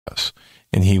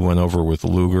And he went over with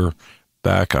Luger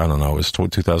back, I don't know, it was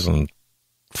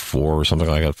 2004 or something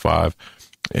like that, 5.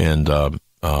 And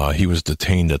he was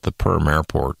detained at the Perm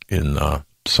airport in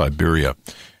Siberia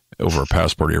over a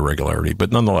passport irregularity.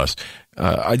 But nonetheless,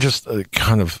 I just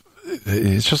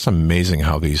it's just amazing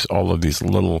how all of these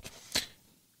little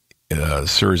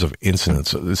series of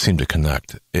incidents seem to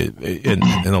connect. And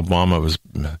Obama was,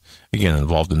 again,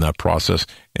 involved in that process,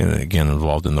 and again,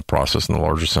 involved in the process in the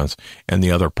larger sense. And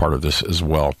the other part of this as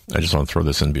well, I just want to throw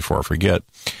this in before I forget,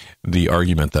 the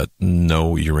argument that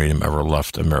no uranium ever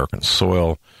left American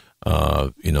soil,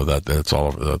 that's all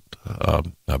of the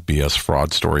BS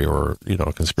fraud story or,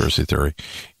 conspiracy theory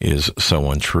is so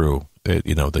untrue. That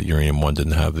Uranium One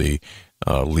didn't have the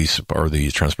lease or the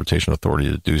transportation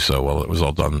authority to do so. Well, it was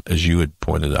all done, as you had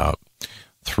pointed out,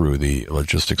 through the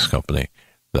logistics company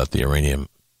that the uranium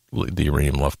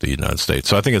left the United States.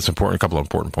 So I think it's important, a couple of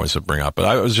important points to bring up. But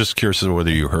I was just curious as to whether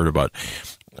you heard about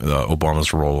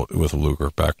Obama's role with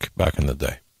Luger back in the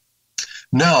day.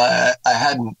 No, I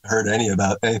hadn't heard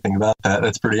anything about that.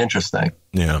 That's pretty interesting.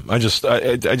 Yeah, I just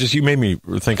you made me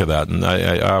think of that, and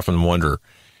I often wonder,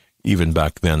 even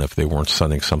back then, if they weren't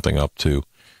setting something up to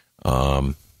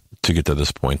get to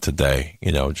this point today,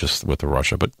 just with the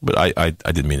Russia. But I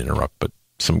didn't mean to interrupt. But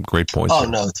some great points. Oh,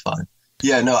 no, it's fine.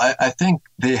 Yeah, no, I think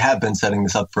they have been setting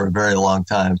this up for a very long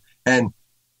time. And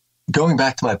going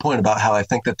back to my point about how I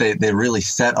think that they really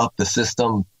set up the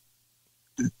system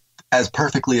as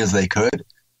perfectly as they could.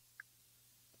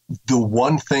 The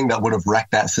one thing that would have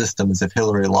wrecked that system is if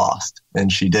Hillary lost,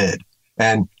 and she did.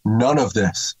 And none of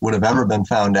this would have ever been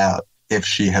found out if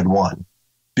she had won,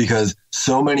 because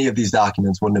so many of these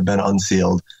documents wouldn't have been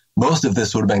unsealed. Most of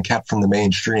this would have been kept from the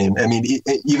mainstream. I mean,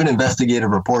 even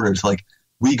investigative reporters,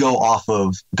 we go off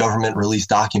of government released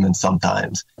documents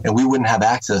sometimes, and we wouldn't have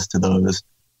access to those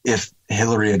if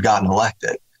Hillary had gotten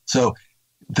elected. So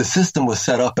the system was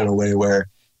set up in a way where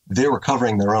they were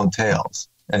covering their own tails,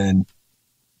 and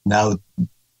now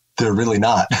they're really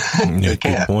not. They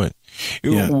can't. Good point.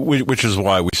 Yeah. Which is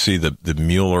why we see the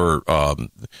Mueller,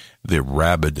 the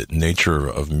rabid nature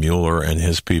of Mueller and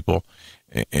his people,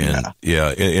 and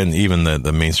and even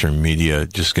the mainstream media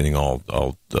just getting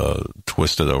all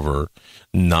twisted over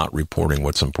not reporting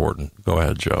what's important. Go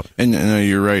ahead, Joe. And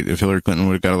you're right. If Hillary Clinton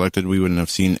would have got elected, we wouldn't have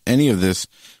seen any of this.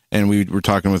 And we were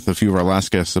talking with a few of our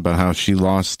last guests about how she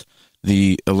lost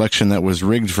the election that was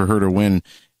rigged for her to win.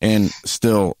 And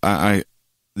still,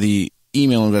 the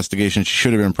email investigation, she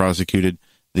should have been prosecuted.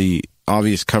 The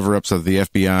obvious cover-ups of the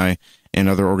FBI and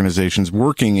other organizations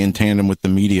working in tandem with the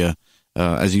media,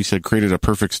 as you said, created a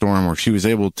perfect storm where she was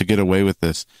able to get away with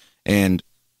this. And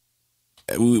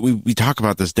we talk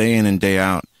about this day in and day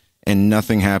out, and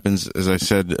nothing happens. As I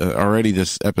said already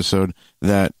this episode,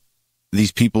 that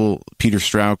these people, Peter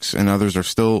Strauchs and others, are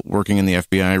still working in the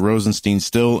FBI, Rosenstein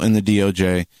still in the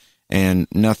DOJ, and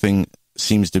nothing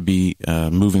seems to be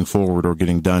moving forward or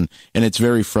getting done. And it's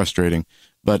very frustrating.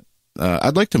 But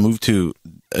I'd like to move to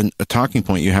a talking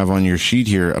point you have on your sheet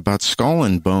here about Skull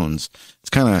and Bones. It's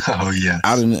kind of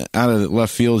out of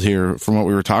left field here from what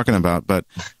we were talking about, but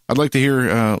I'd like to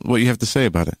hear what you have to say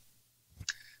about it.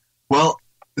 Well,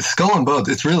 Skull and Bones,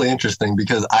 it's really interesting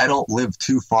because I don't live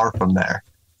too far from there.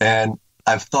 And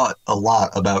I've thought a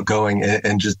lot about going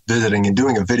and just visiting and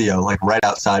doing a video right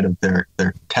outside of their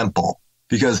temple.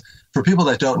 Because for people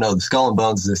that don't know, the Skull and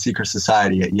Bones is a secret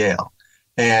society at Yale.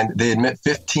 And they admit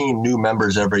 15 new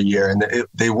members every year. And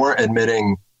they weren't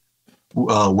admitting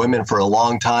women for a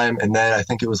long time. And then I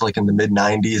think it was in the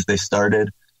mid-90s they started.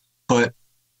 But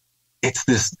it's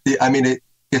this,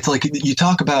 it's like you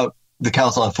talk about the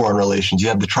Council on Foreign Relations. You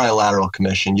have the Trilateral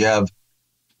Commission. You have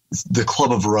the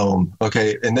Club of Rome.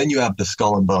 Okay. And then you have the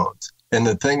Skull and Bones. And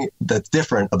the thing that's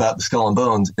different about the Skull and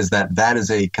Bones is that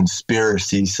is a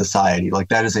conspiracy society.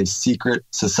 That is a secret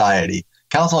society.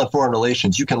 Council on Foreign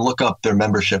Relations, you can look up their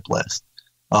membership list.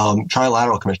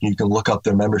 Trilateral Commission, you can look up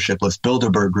their membership list.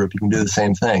 Bilderberg Group, you can do the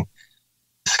same thing.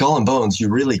 Skull and Bones, you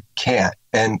really can't.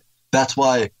 And that's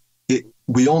why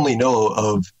we only know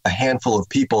of a handful of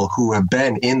people who have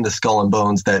been in the Skull and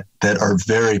Bones that are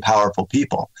very powerful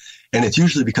people. And it's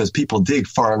usually because people dig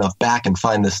far enough back and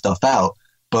find this stuff out.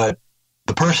 But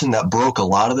the person that broke a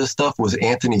lot of this stuff was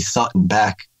Anthony Sutton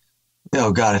back,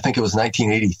 I think it was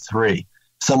 1983.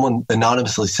 Someone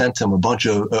anonymously sent him a bunch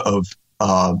of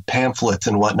pamphlets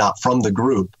and whatnot from the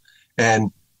group.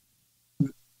 And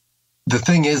the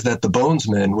thing is that the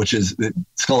Bonesmen, which is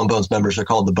Skull and Bones members are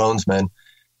called the Bonesmen,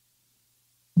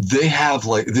 they have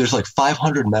there's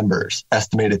 500 members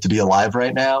estimated to be alive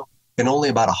right now, and only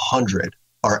about 100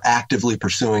 are actively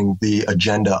pursuing the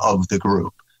agenda of the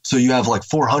group. So you have like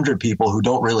 400 people who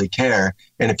don't really care.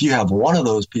 And if you have one of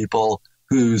those people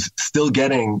who's still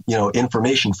getting,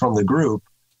 information from the group,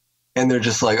 and they're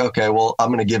just like, okay, well, I'm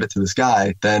going to give it to this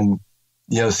guy, then,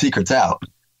 the secret's out.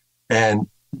 And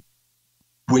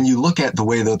when you look at the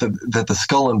way that the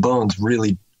Skull and Bones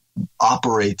really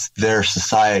operates their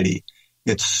society,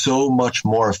 it's so much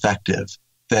more effective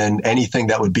than anything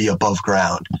that would be above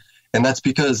ground. And that's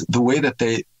because the way that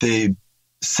they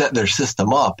set their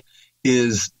system up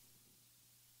is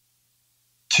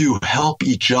to help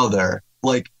each other.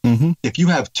 Like, if you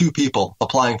have two people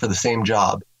applying for the same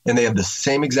job and they have the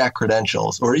same exact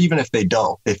credentials, or even if they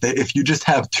don't, if you just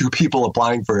have two people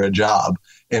applying for a job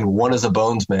and one is a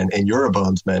bonesman and you're a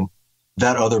bonesman,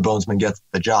 that other bonesman gets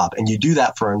the job. And you do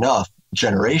that for enough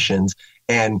generations,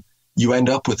 and you end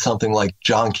up with something like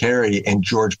John Kerry and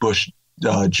George Bush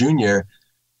Jr.,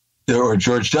 or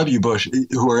George W. Bush,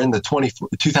 who are in the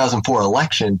 2004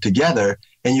 election together,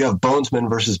 and you have bonesman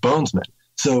versus bonesman.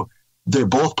 So they're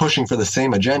both pushing for the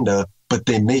same agenda, but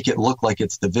they make it look like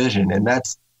it's division. And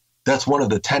that's one of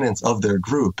the tenets of their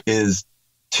group, is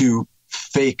to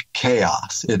fake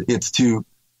chaos. It's to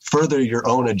further your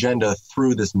own agenda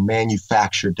through this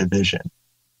manufactured division.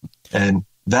 And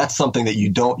that's something that you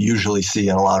don't usually see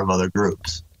in a lot of other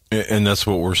groups. And that's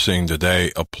what we're seeing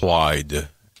today applied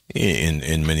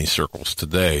in many circles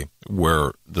today,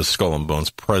 where the Skull and Bones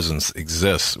presence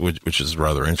exists, which is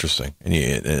rather interesting.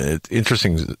 And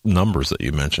interesting numbers that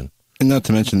you mentioned. And not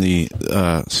to mention the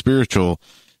spiritual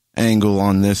angle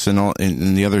on this, and all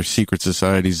in the other secret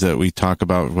societies that we talk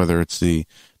about, whether it's the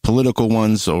political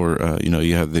ones or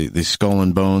you have the Skull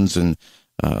and Bones and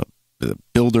the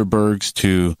Bilderbergs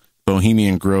to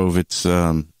Bohemian Grove. It's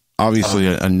obviously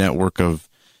a network of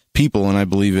people, and I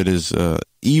believe it is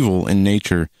evil in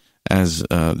nature, as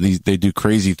they do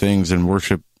crazy things and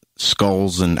worship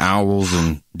skulls and owls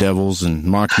and devils and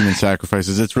mock human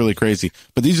sacrifices. It's really crazy.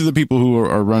 But these are the people who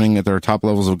are running at their top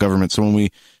levels of government. So when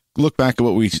we look back at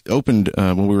what we opened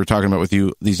when we were talking about with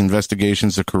you, these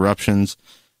investigations, the corruptions,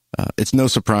 it's no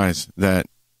surprise that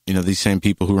these same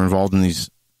people who are involved in these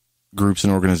groups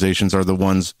and organizations are the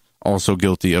ones also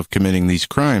guilty of committing these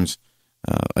crimes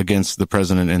against the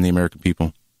president and the American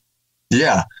people.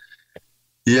 Yeah.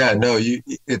 Yeah, no,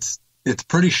 it's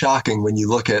pretty shocking when you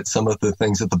look at some of the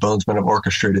things that the Bonesmen have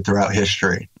orchestrated throughout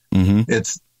history. Mm-hmm.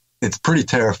 It's pretty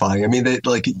terrifying. I mean,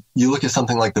 you look at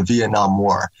something like the Vietnam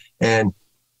War, and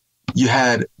you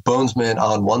had Bonesmen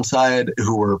on one side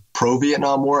who were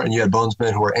pro-Vietnam War, and you had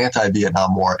Bonesmen who were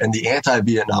anti-Vietnam War. And the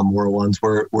anti-Vietnam War ones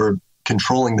were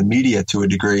controlling the media to a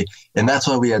degree, and that's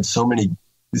why we had so many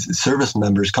service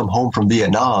members come home from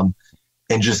Vietnam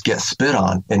and just get spit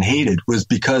on and hated, was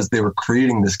because they were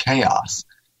creating this chaos.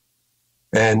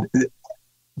 And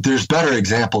there's better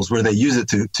examples where they use it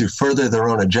to further their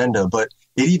own agenda, but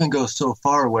it even goes so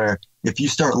far where if you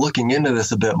start looking into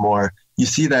this a bit more, you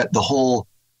see that the whole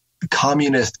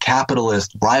communist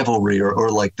capitalist rivalry or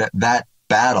like that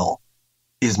battle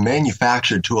is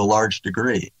manufactured to a large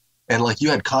degree. And like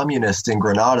you had communists in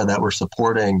Grenada that were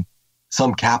supporting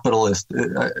some capitalist,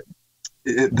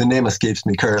 the name escapes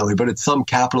me currently, but it's some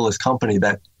capitalist company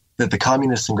that the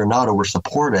communists in Grenada were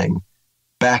supporting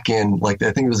back in, like,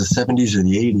 I think it was the 70s or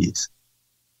the 80s.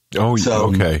 Oh, so,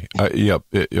 okay. Yep.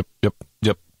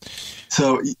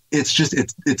 So it's just,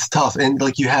 it's tough. And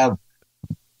like you have,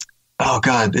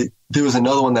 there was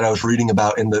another one that I was reading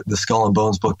about in the Skull and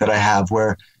Bones book that I have,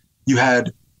 where you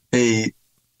had there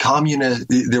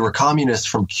were communists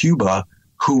from Cuba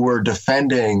who were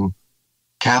defending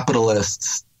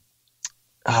capitalists.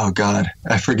 Oh God,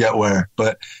 I forget where,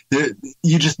 but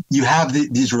you have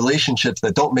these relationships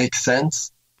that don't make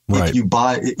sense, right,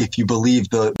 if you believe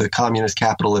the communist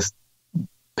capitalist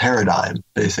paradigm,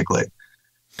 basically.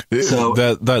 So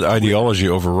that ideology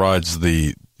overrides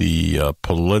the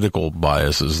political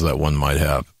biases that one might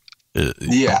have.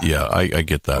 I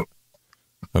get that.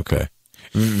 Okay.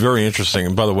 Very interesting.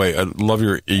 And by the way, I love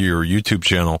your YouTube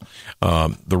channel,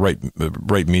 the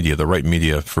right media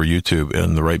for YouTube,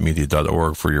 and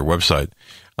therightmedia.org for your website.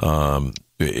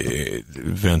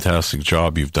 Fantastic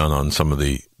job you've done on some of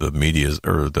the medias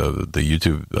or the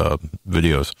YouTube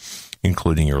videos,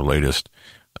 including your latest.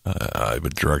 I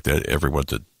would direct everyone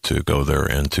to go there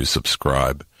and to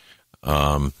subscribe.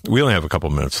 We only have a couple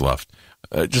minutes left.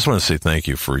 I just want to say thank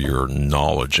you for your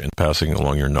knowledge and passing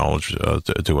along your knowledge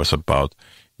to us about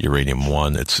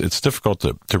uranium-1. It's difficult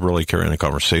to really carry on a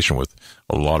conversation with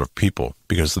a lot of people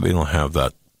because they don't have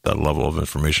that level of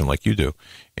information like you do,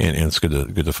 and it's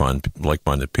good to find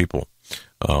like-minded people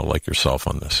like yourself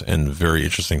on this. And very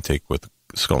interesting take with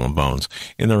Skull and Bones.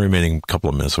 In the remaining couple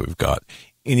of minutes that we've got,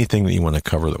 anything that you want to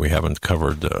cover that we haven't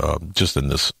covered just in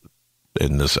this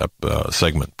in this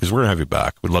segment, because we're going to have you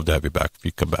back. We'd love to have you back if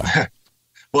you come back.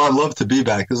 Well, I'd love to be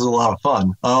back. This is a lot of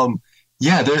fun.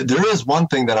 Yeah, there is one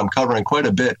thing that I'm covering quite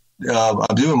a bit.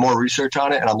 I'm doing more research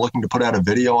on it, and I'm looking to put out a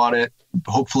video on it,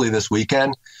 hopefully this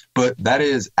weekend. But that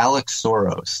is Alex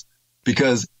Soros,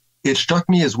 because it struck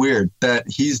me as weird that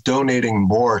he's donating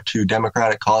more to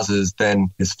democratic causes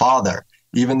than his father,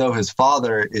 even though his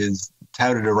father is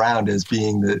touted around as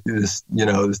being this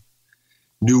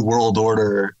new world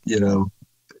order,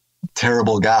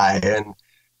 terrible guy. And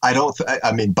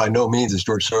I mean, by no means is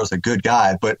George Soros a good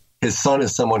guy, but his son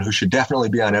is someone who should definitely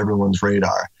be on everyone's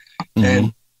radar. Mm-hmm.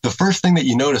 And the first thing that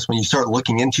you notice when you start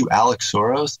looking into Alex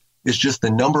Soros is just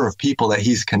the number of people that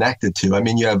he's connected to. I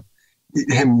mean, you have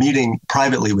him meeting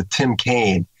privately with Tim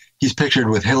Kaine. He's pictured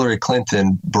with Hillary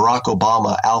Clinton, Barack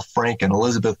Obama, Al Franken,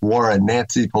 Elizabeth Warren,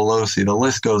 Nancy Pelosi. The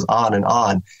list goes on and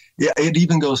on. It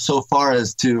even goes so far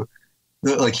as to,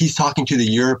 like, he's talking to the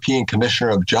European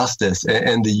Commissioner of Justice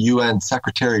and the UN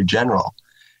Secretary General.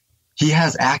 He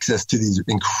has access to these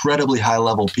incredibly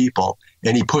high-level people,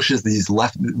 and he pushes the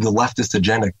leftist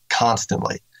agenda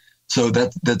constantly. So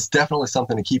that's definitely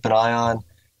something to keep an eye on.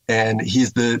 And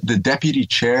he's the deputy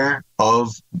chair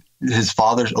of his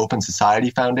father's Open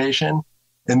Society Foundation.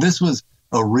 And this was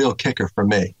a real kicker for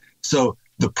me. So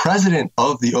the president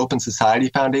of the Open Society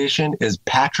Foundation is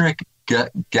Patrick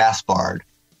Gaspard.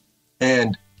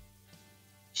 And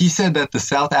he said that the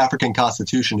South African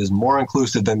Constitution is more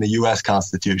inclusive than the U.S.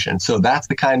 Constitution. So that's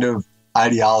the kind of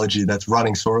ideology that's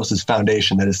running Soros's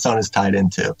foundation that his son is tied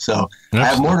into. So I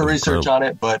have more to research on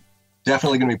it, but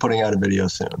definitely going to be putting out a video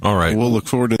soon. All right. We'll look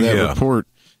forward to that report.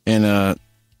 And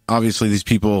obviously these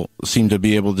people seem to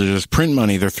be able to just print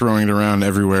money. They're throwing it around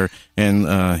everywhere.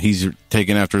 And he's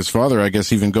taken after his father, I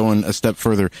guess, even going a step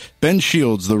further. Ben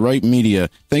Shields, The Right Media.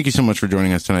 Thank you so much for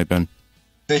joining us tonight, Ben.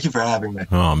 Thank you for having me.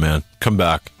 Oh, man. Come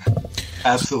back.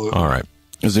 Absolutely. All right.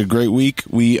 It was a great week.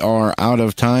 We are out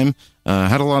of time.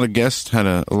 Had a lot of guests, had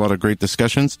a lot of great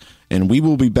discussions, and we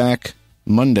will be back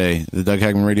Monday, the Doug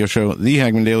Hagmann Radio Show, the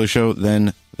Hagmann Daily Show,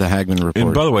 then the Hagmann Report.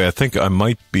 And by the way, I think I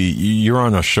might be, you're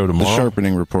on a show tomorrow. The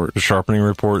Sharpening Report. The Sharpening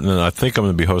Report, and then I think I'm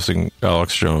going to be hosting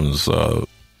Alex Jones,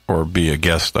 or be a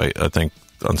guest, I think,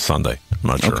 on Sunday. I'm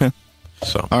not sure. Okay.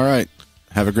 So. All right.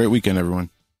 Have a great weekend, everyone.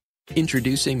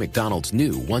 Introducing McDonald's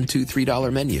new $1, $2,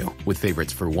 $3 menu with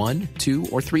favorites for $1,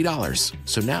 $2, or $3.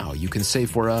 So now you can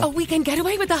save for a weekend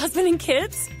getaway with the husband and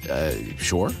kids?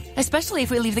 Sure. Especially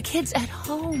if we leave the kids at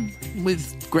home.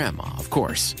 With Grandma, of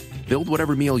course. Build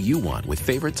whatever meal you want with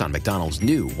favorites on McDonald's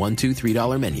new $1, $2,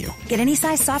 $3 menu. Get any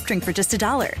size soft drink for just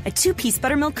 $1. A 2-piece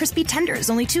buttermilk crispy tenders,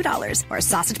 only $2. Or a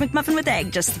sausage McMuffin with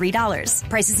egg, just $3.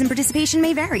 Prices and participation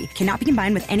may vary. Cannot be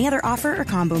combined with any other offer or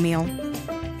combo meal.